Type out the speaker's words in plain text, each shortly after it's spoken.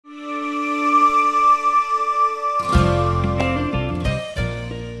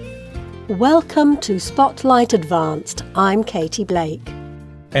Welcome to Spotlight Advanced. I'm Katy Blake.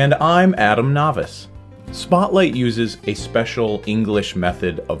 And I'm Adam Navis. Spotlight uses a special English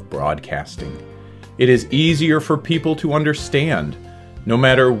method of broadcasting. It is easier for people to understand, no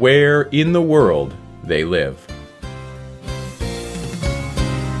matter where in the world they live.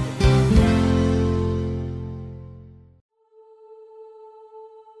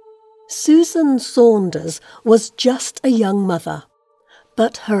 Susan Saunders was just a young mother,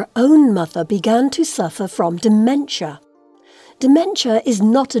 but her own mother began to suffer from dementia. Dementia is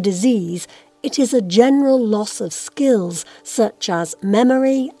not a disease, it is a general loss of skills such as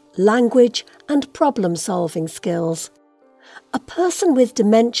memory, language and problem-solving skills. A person with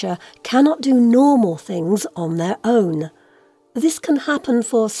dementia cannot do normal things on their own. This can happen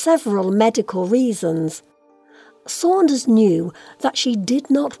for several medical reasons. Saunders knew that she did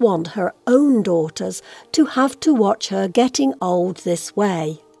not want her own daughters to have to watch her getting old this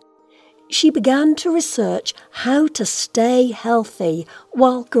way. She began to research how to stay healthy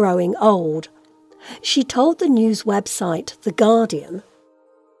while growing old. She told the news website The Guardian,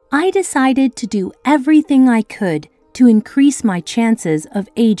 "I decided to do everything I could to increase my chances of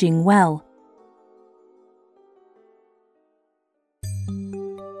aging well."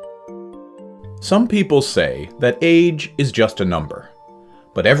 Some people say that age is just a number,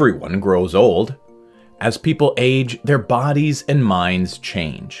 but everyone grows old. As people age, their bodies and minds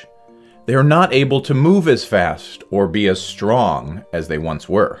change. They are not able to move as fast or be as strong as they once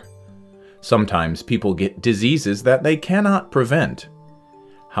were. Sometimes people get diseases that they cannot prevent.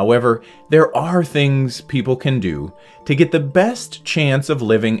 However, there are things people can do to get the best chance of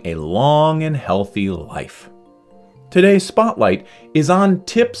living a long and healthy life. Today's Spotlight is on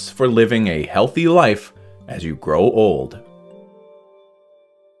tips for living a healthy life as you grow old.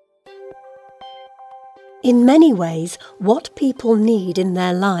 in many ways, what people need in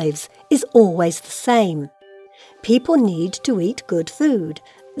their lives is always the same. People need to eat good food.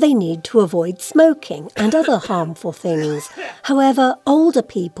 They need to avoid smoking and other harmful things. However, older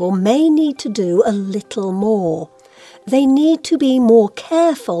people may need to do a little more. They need to be more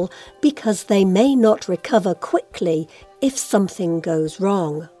careful because they may not recover quickly if something goes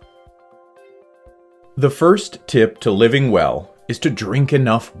wrong. The first tip to living well is to drink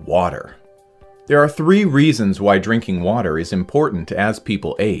enough water. There are 3 reasons why drinking water is important as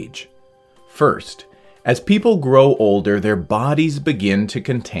people age. First, as people grow older, their bodies begin to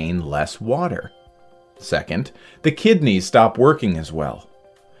contain less water. Second, the kidneys stop working as well.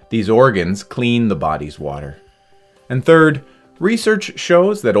 These organs clean the body's water. And third, research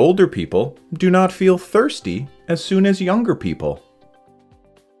shows that older people do not feel thirsty as soon as younger people.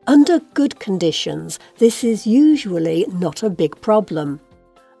 Under good conditions, this is usually not a big problem.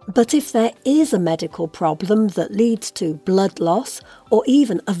 But if there is a medical problem that leads to blood loss or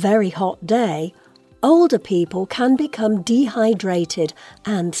even a very hot day, older people can become dehydrated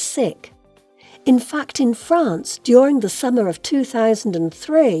and sick. In fact, in France, during the summer of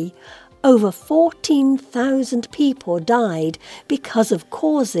 2003, over 14,000 people died because of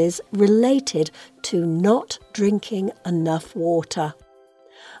causes related to not drinking enough water.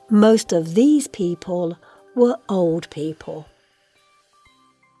 Most of these people were old people.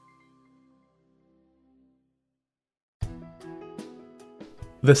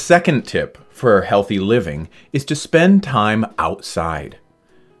 The second tip for healthy living is to spend time outside.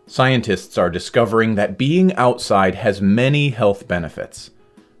 Scientists are discovering that being outside has many health benefits.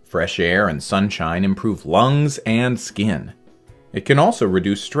 Fresh air and sunshine improve lungs and skin. It can also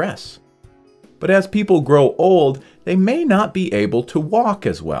reduce stress. But as people grow old, they may not be able to walk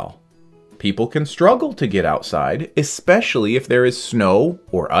as well. People can struggle to get outside, especially if there is snow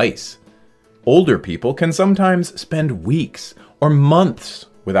or ice. Older people can sometimes spend weeks or months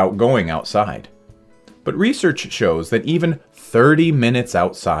without going outside. But research shows that even 30 minutes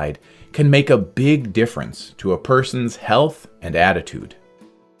outside can make a big difference to a person's health and attitude.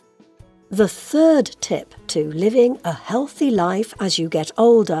 The third tip to living a healthy life as you get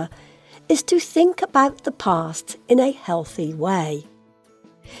older is to think about the past in a healthy way.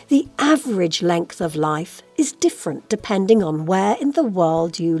 The average length of life is different depending on where in the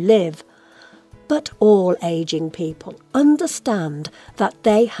world you live. But all aging people understand that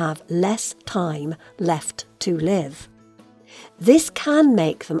they have less time left to live. This can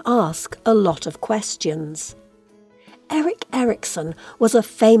make them ask a lot of questions. Erik Erikson was a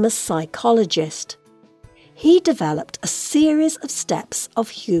famous psychologist. He developed a series of steps of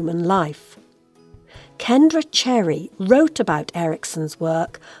human life. Kendra Cherry wrote about Erikson's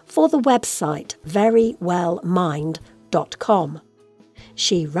work for the website verywellmind.com.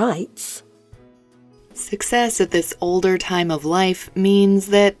 She writes, "Success at this older time of life means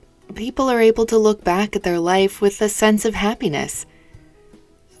that people are able to look back at their life with a sense of happiness.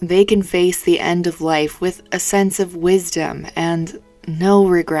 They can face the end of life with a sense of wisdom and no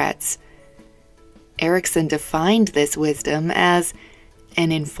regrets. Erikson defined this wisdom as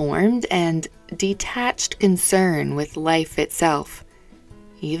an informed and detached concern with life itself,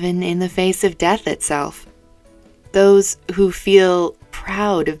 even in the face of death itself. Those who feel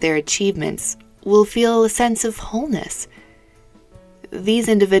proud of their achievements will feel a sense of wholeness. These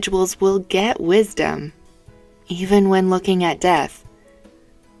individuals will get wisdom, even when looking at death.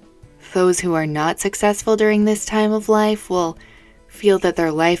 Those who are not successful during this time of life will feel that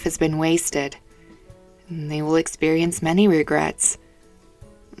their life has been wasted. They will experience many regrets.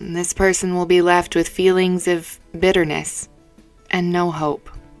 This person will be left with feelings of bitterness and no hope.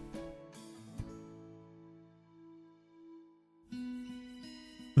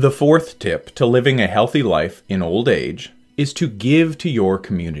 The fourth tip to living a healthy life in old age is to give to your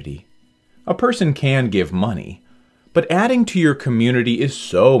community. A person can give money, but adding to your community is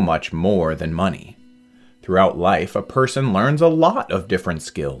so much more than money. Throughout life, a person learns a lot of different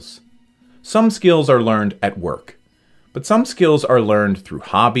skills. Some skills are learned at work, but some skills are learned through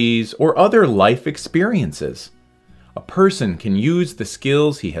hobbies or other life experiences. A person can use the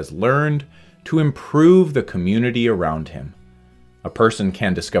skills he has learned to improve the community around him. A person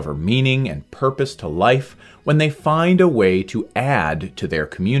can discover meaning and purpose to life when they find a way to add to their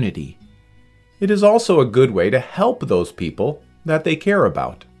community. It is also a good way to help those people that they care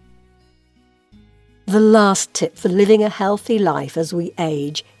about. The last tip for living a healthy life as we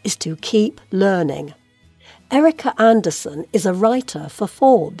age is to keep learning. Erica Anderson is a writer for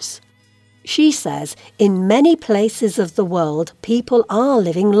Forbes. She says in many places of the world people are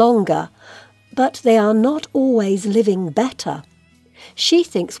living longer, but they are not always living better. She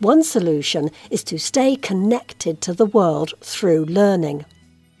thinks one solution is to stay connected to the world through learning.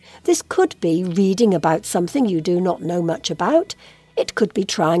 This could be reading about something you do not know much about. It could be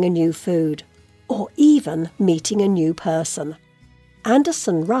trying a new food, or even meeting a new person.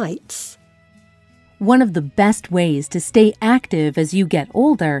 Anderson writes, One of the best ways to stay active as you get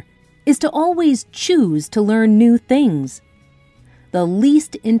older is to always choose to learn new things. The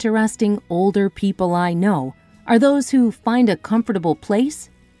least interesting older people I know are those who find a comfortable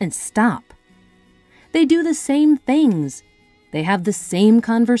place and stop. They do the same things. They have the same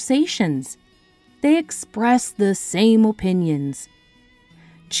conversations. They express the same opinions.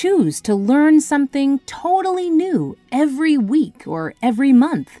 Choose to learn something totally new every week or every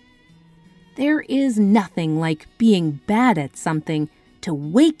month. There is nothing like being bad at something to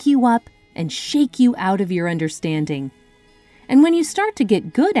wake you up and shake you out of your understanding. And when you start to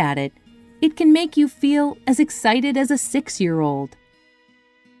get good at it, it can make you feel as excited as a 6-year-old.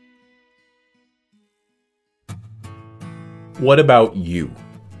 What about you?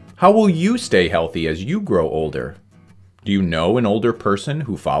 How will you stay healthy as you grow older? Do you know an older person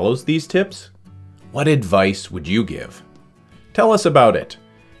who follows these tips? What advice would you give? Tell us about it.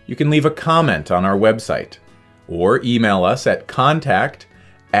 You can leave a comment on our website or email us at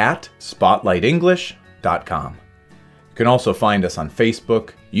contact@spotlightenglish.com. You can also find us on Facebook,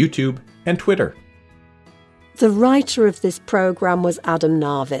 YouTube, and Twitter. The writer of this programme was Adam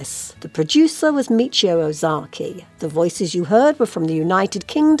Navis. The producer was Michio Ozaki. The voices you heard were from the United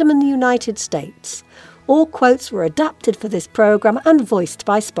Kingdom and the United States. All quotes were adapted for this programme and voiced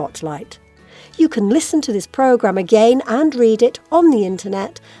by Spotlight. You can listen to this programme again and read it on the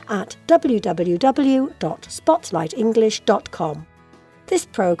internet at www.spotlightenglish.com. This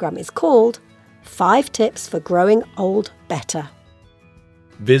programme is called 5 Tips for Growing Old Better.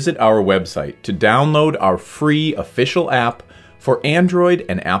 Visit our website to download our free official app for Android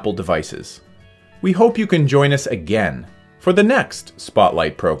and Apple devices. We hope you can join us again for the next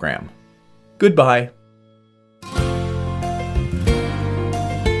Spotlight program. Goodbye.